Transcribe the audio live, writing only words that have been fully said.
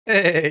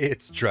Hey,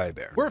 it's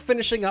Drybear. We're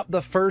finishing up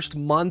the first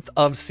month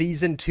of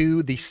Season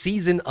 2, the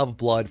Season of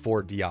Blood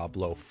for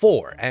Diablo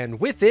 4, and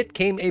with it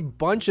came a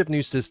bunch of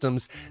new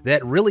systems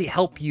that really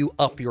help you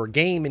up your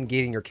game in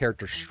getting your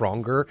character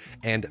stronger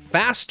and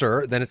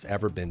faster than it's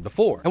ever been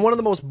before. And one of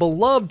the most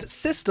beloved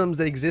systems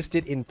that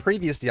existed in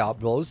previous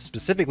Diablos,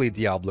 specifically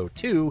Diablo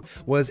 2,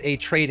 was a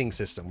trading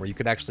system where you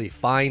could actually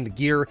find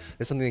gear.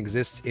 There's something that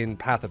exists in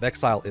Path of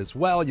Exile as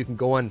well. You can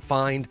go and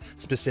find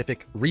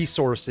specific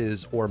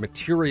resources or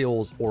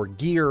materials or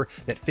gear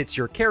that fits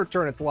your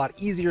character, and it's a lot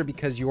easier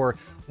because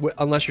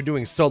unless you're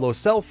doing solo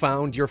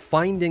self-found, you're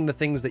finding the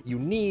things that you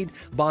need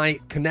by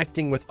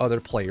connecting with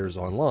other players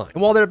online.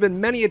 And while there have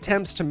been many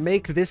attempts to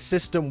make this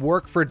system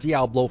work for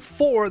Diablo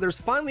 4, there's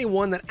finally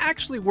one that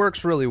actually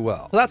works really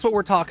well. So that's what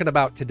we're talking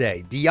about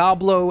today,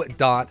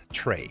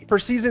 Diablo.trade. For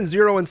Season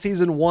 0 and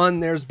Season 1,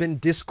 there's been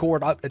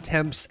Discord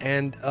attempts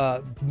and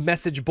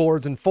message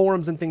boards and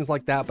forums and things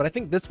like that, but I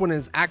think this one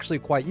is actually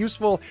quite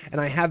useful, and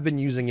I have been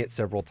using it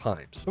several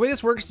times. The way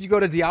this works is you go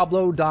to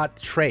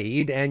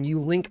Diablo.trade and you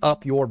link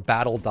up your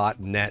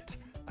battle.net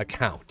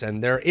account.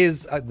 And there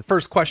is the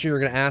first question you're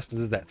going to ask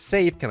is that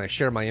safe? Can I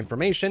share my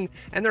information?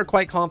 And they're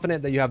quite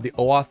confident that you have the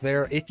OAuth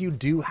there. If you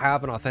do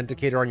have an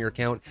authenticator on your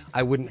account,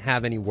 I wouldn't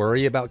have any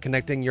worry about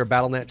connecting your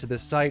BattleNet to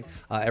this site.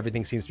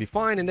 Everything seems to be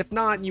fine. And if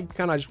not, you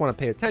kind of just want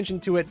to pay attention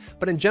to it.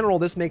 But in general,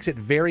 this makes it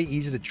very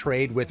easy to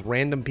trade with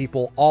random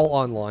people all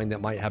online that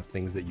might have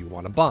things that you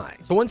want to buy.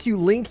 So once you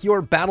link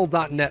your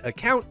battle.net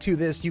account to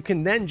this, you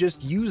can then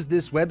just use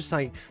this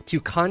website to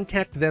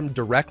contact them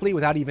directly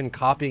without even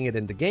copying it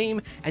into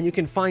game. And you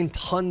can find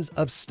tons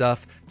of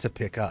stuff to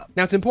pick up.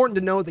 Now, it's important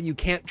to note that you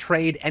can't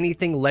trade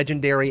anything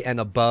legendary and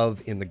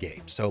above in the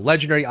game. So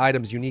legendary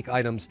items, unique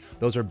items,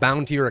 those are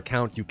bound to your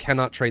account. You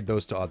cannot trade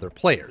those to other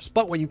players.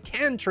 But what you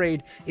can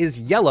trade is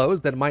yellows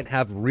that might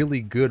have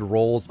really good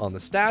rolls on the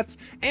stats.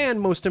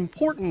 And most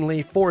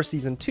importantly, for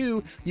Season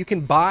 2, you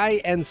can buy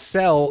and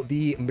sell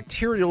the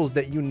materials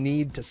that you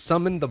need to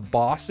summon the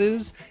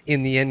bosses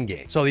in the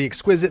endgame. So the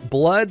exquisite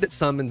blood that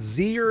summons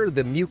Zir,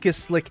 the mucus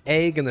slick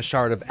egg and the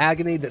shard of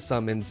agony that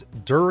summons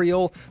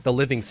Duriel, the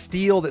living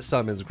steel that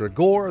summons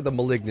Gregor, the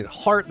malignant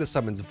heart that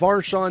summons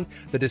Varshon,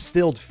 the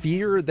distilled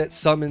fear that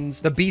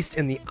summons the beast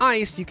in the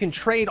ice. You can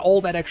trade all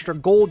that extra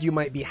gold you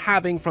might be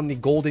having from the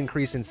gold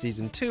increase in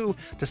Season 2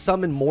 to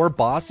summon more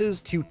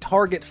bosses to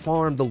target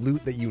farm the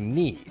loot that you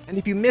need. And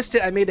if you missed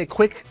it, I made a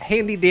quick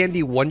handy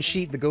dandy one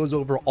sheet that goes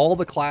over all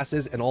the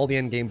classes and all the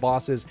endgame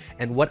bosses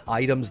and what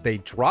items they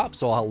drop.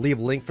 So I'll leave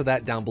a link for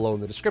that down below in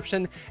the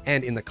description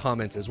and in the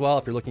comments as well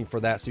if you're looking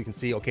for that, so you can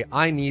see, okay,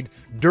 I need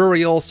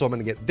Duriel, so I'm going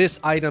to get this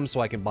item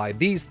so I can buy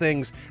these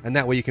things, and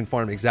that way you can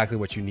farm exactly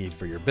what you need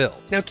for your build.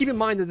 Now, keep in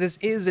mind that this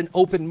is an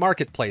open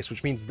marketplace,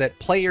 which means that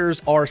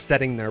players are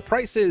setting their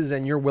prices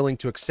and you're willing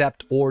to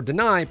accept or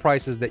deny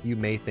prices that you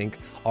may think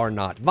are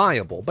not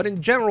viable. But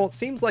in general, it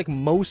seems like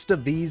most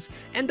of these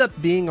end up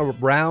being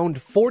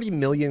around 40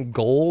 million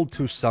gold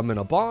to summon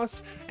a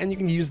boss, and you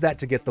can use that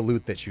to get the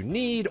loot that you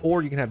need,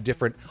 or you can have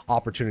different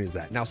opportunities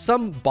that. Now,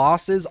 some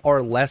bosses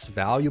are less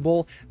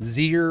valuable.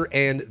 Zir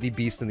and the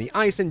beast in the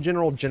ice in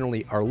general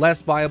generally are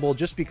less viable,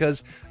 just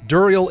because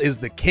Duriel is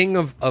the king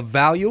of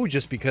value,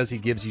 just because he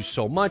gives you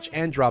so much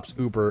and drops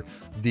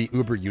the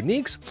uber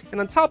uniques. And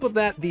on top of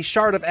that, the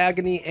shard of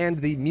agony and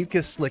the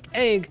mucus slick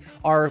egg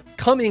are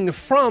coming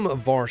from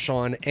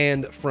Varshon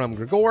and from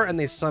Gregor, and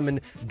they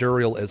summon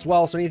Duriel as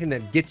well. So anything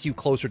that gets you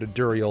closer to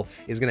Duriel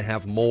is going to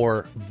have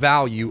more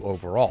value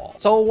overall.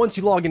 So once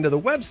you log into the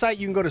website,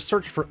 you can go to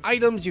search for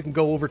items. You can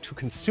go over to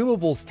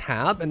consumables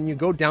tab, and you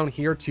go down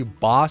here to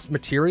boss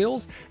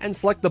materials and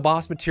select the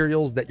boss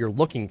materials that you're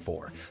looking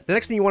for. The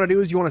next thing you want to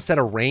do is you want to set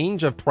a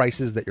range of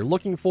prices that you're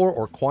looking for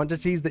or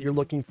quantities that you're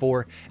looking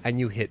for, and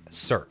you hit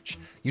search.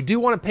 You do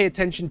want to pay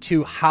attention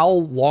to how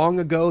long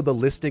ago the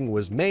listing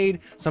was made.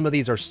 Some of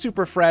these are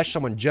super fresh.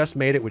 Someone just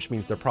made it, which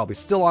means they're probably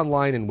still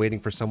online and waiting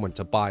for someone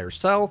to buy or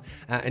sell.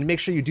 And make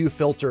sure you do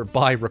filter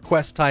by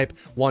request type,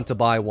 want to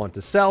buy, want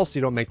to sell, so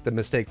you don't make the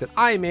mistake that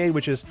I made,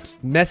 which is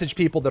message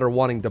people that are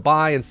wanting to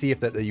buy and see if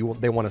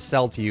they want to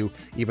sell to you,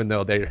 even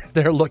though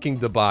they're looking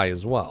to buy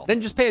as well.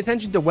 Then just pay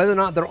attention to whether or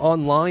not they're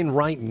online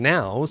right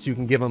now, so you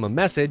can give them a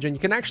message, and you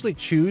can actually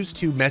choose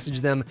to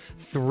message them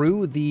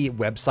through the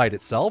website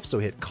itself. So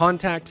hit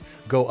contact,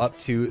 go up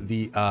to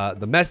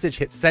the message,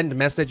 hit send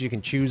message. You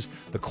can choose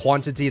the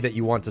quantity that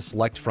you want to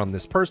select from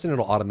this person.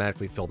 It'll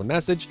automatically fill the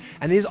message,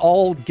 and these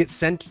all get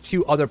sent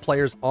to other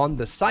players on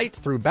the site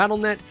through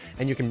BattleNet,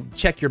 and you can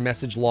check your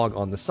message log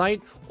on the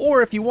site.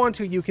 Or if you want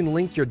to, you can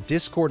link your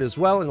Discord as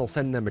well, and it'll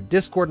send them a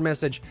Discord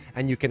message,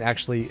 and you can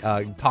actually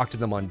talk to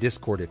them on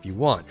Discord if you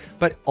want.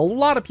 But a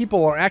lot of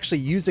people are actually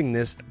using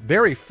this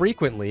very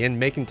frequently and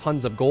making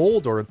tons of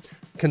gold or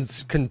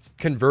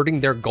converting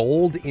their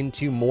gold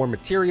into more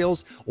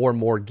materials or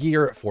more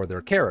gear for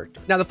their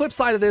character. Now, the flip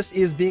side of this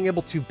is being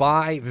able to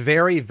buy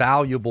very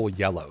valuable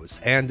yellows,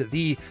 and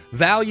the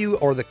value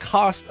or the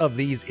cost of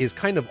these is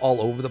kind of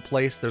all over the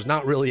place. There's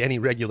not really any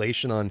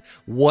regulation on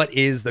what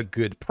is the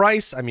good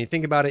price. I mean,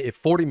 think about it. If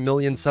 40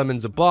 million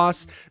summons a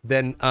boss,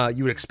 then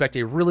you would expect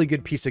a really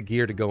good piece of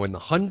gear to go in the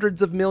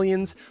hundreds of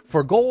millions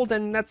for gold,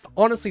 and that's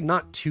honestly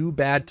not too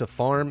bad to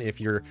farm if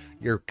you're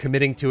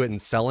committing to it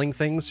and selling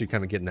things, so you're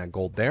kind of getting that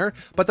gold there.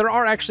 But there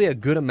are actually a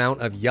good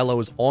amount of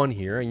yellows on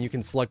here, and you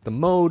can select the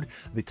mode,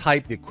 the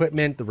type, the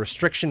equipment, the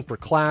restriction for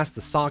class,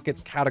 the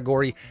sockets,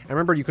 category, and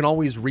remember, you can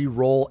always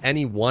re-roll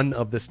any one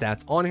of the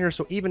stats on here,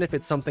 so even if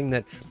it's something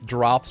that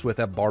drops with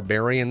a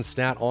Barbarian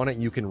stat on it,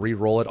 you can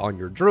re-roll it on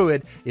your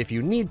Druid if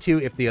you need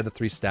to, if the other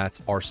 3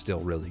 stats are still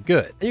really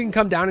good. And you can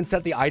come down and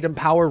set the item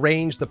power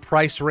range, the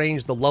price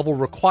range, the level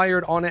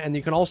required on it, and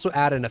you can also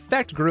add an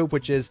effect group,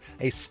 which is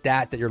a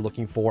stat that you're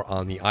looking for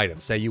on the item.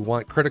 Say you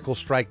want critical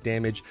strike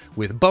damage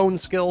with bone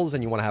skills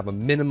and you want to have a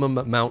minimum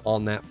amount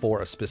on that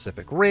for a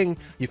specific ring,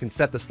 you can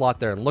set the slot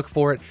there and look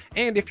for it.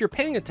 And if you're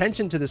paying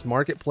attention to this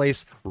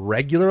marketplace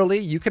regularly,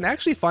 you can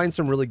actually find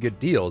some really good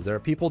deals. There are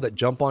people that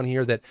jump on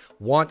here that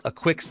want a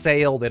quick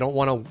sale. They don't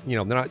want to, you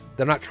know,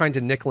 they're not trying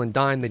to nickel and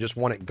dime. They just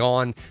want it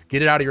gone.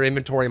 Get it out of your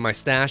inventory. My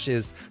stash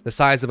is the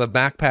size of a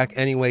backpack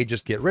anyway,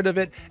 just get rid of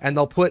it. And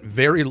they'll put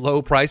very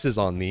low prices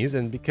on these.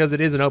 And because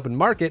it is an open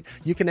market,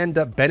 you can end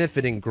up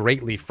benefiting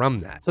greatly from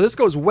that. So this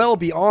goes well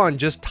beyond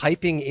just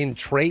typing in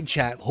trade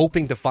chat,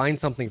 hoping to find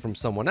something from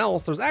someone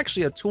else. There's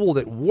actually a tool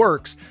that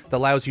works that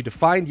allows you to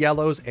find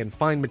yellows and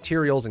find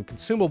materials and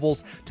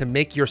consumables to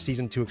make your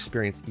Season 2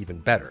 experience even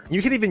better.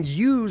 You can even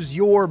use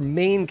your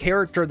main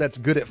character that's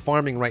good at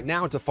farming right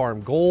now to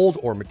farm gold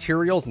or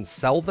materials and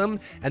sell them,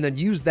 and then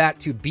use that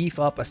to beef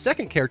up a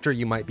second character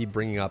you might be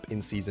bringing up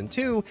in Season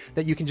 2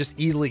 that you can just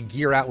easily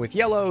gear out with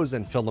yellows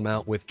and fill them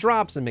out with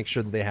drops and make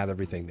sure that they have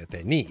everything that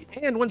they need.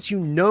 And once you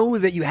know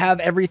that you have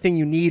everything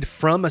you need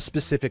from a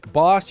specific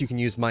boss, you can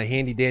use my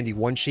handy dandy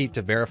one sheet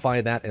to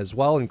verify that as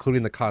well,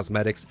 including the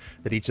cosmetics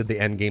that each of the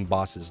endgame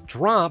bosses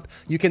drop.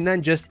 You can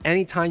then just,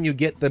 anytime you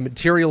get the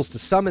materials to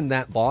summon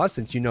that boss,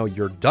 since you know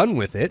you're done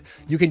with it,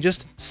 you can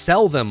just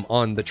sell them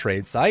on the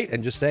trade site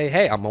and just say,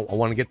 hey, I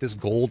want to get this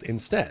gold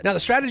instead. Now, the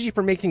strategy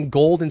for making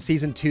gold in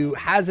Season 2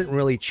 hasn't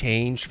really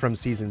changed from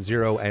Season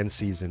 0 and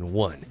Season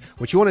 1.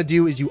 What you want to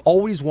do is you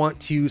always want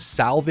to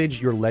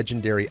salvage your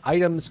legendary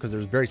items, because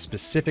there's very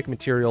specific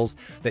materials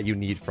that you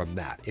need from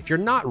that. If you're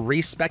not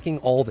respecking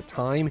all the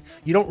time,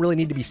 you don't really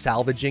need to be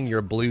salvaging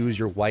your blues,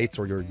 your whites,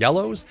 or your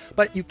yellows,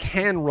 but you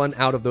can run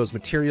out of those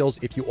materials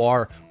if you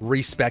are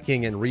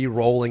respecking and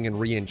re-rolling and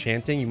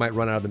re-enchanting. You might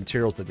run out of the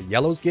materials that the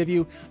yellows give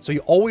you. So you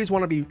always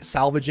want to be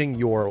salvaging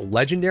your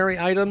legendary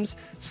items,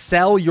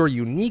 sell your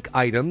unique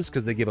items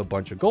because they give a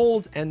bunch of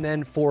gold, and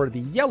then for the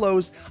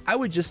yellows, I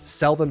would just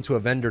sell them to a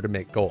vendor to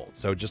make gold.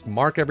 So just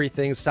mark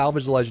everything,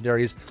 salvage the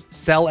legendaries,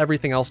 sell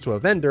everything else to a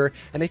vendor.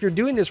 And if you're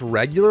doing this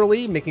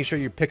regularly, making sure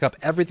you pick up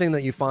everything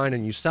that you find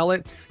and you sell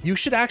it, you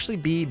should actually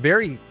be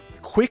very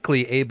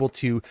quickly able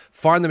to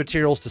farm the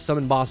materials to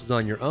summon bosses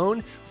on your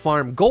own,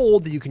 farm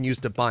gold that you can use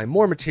to buy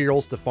more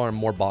materials to farm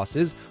more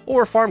bosses,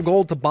 or farm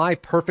gold to buy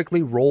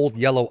perfectly rolled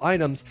yellow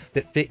items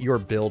that fit your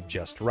build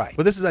just right.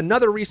 But this is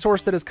another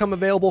resource that has come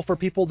available for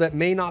people that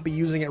may not be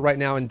using it right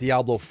now in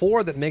Diablo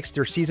 4 that makes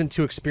their Season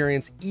 2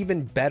 experience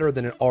even better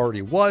than it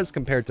already was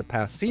compared to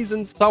past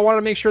seasons. So I want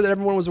to make sure that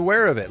everyone was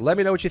aware of it. Let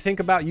me know what you think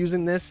about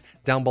using this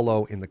down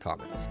below in the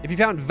comments. If you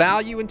found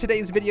value in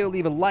today's video,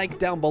 leave a like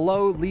down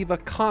below, leave a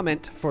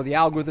comment for the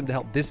algorithm to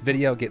help this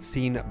video get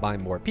seen by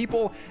more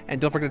people, and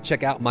don't forget to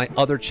check out my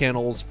other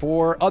channels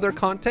for other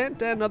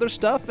content and other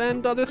stuff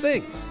and other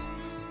things.